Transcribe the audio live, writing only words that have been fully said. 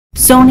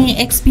Sony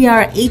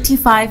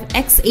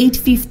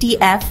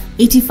XBR85X850F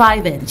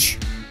 85-inch.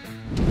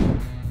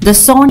 The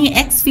Sony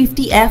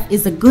X50F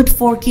is a good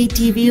 4K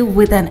TV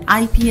with an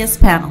IPS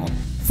panel,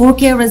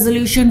 4K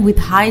resolution with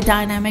high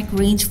dynamic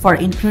range for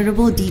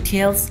incredible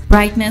details,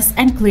 brightness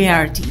and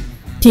clarity.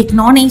 Take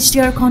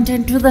non-HDR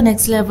content to the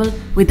next level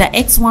with the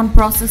X1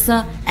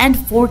 processor and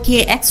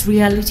 4K X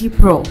Reality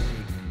Pro.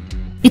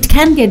 It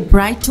can get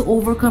bright to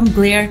overcome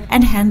glare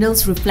and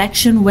handles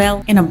reflection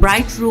well in a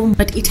bright room,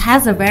 but it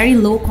has a very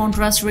low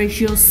contrast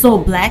ratio, so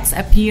blacks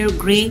appear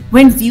gray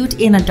when viewed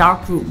in a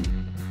dark room.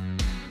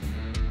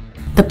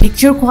 The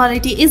picture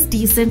quality is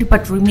decent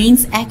but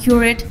remains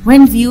accurate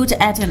when viewed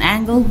at an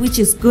angle, which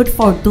is good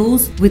for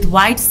those with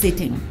wide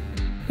sitting.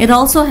 It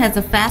also has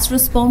a fast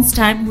response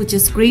time, which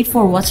is great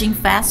for watching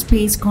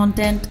fast-paced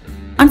content.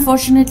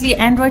 Unfortunately,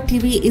 Android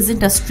TV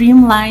isn't as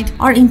streamlined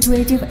or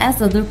intuitive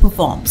as other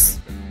platforms.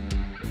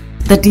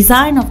 The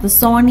design of the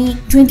Sony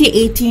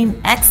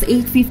 2018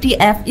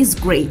 X850F is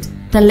great.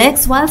 The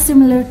legs, while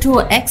similar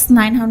to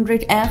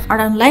X900F,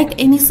 are unlike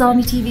any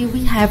Sony TV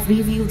we have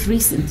reviewed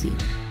recently.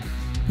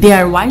 They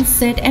are wide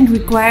set and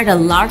required a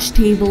large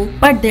table,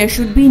 but there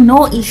should be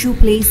no issue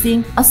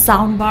placing a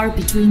soundbar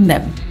between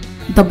them.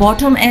 The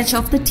bottom edge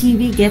of the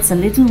TV gets a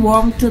little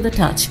warm to the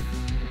touch.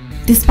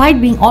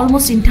 Despite being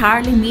almost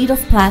entirely made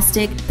of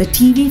plastic, the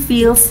TV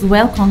feels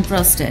well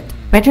contrasted.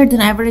 Better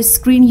than average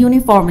screen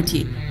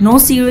uniformity, no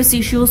serious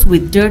issues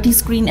with dirty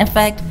screen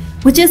effect,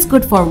 which is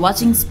good for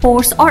watching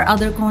sports or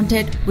other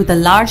content with a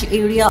large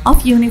area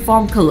of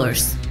uniform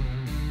colors.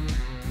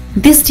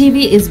 This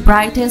TV is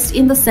brightest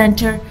in the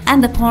center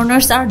and the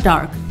corners are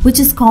dark, which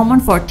is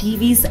common for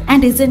TVs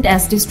and isn't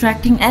as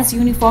distracting as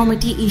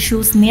uniformity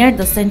issues near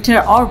the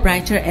center or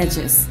brighter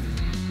edges.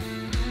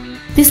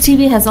 This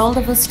TV has all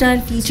the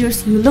versatile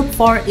features you look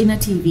for in a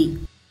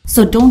TV.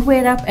 So don't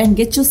wait up and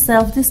get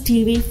yourself this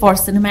TV for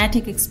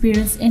cinematic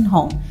experience in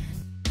home.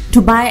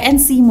 To buy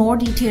and see more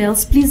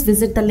details, please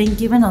visit the link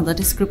given on the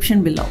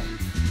description below.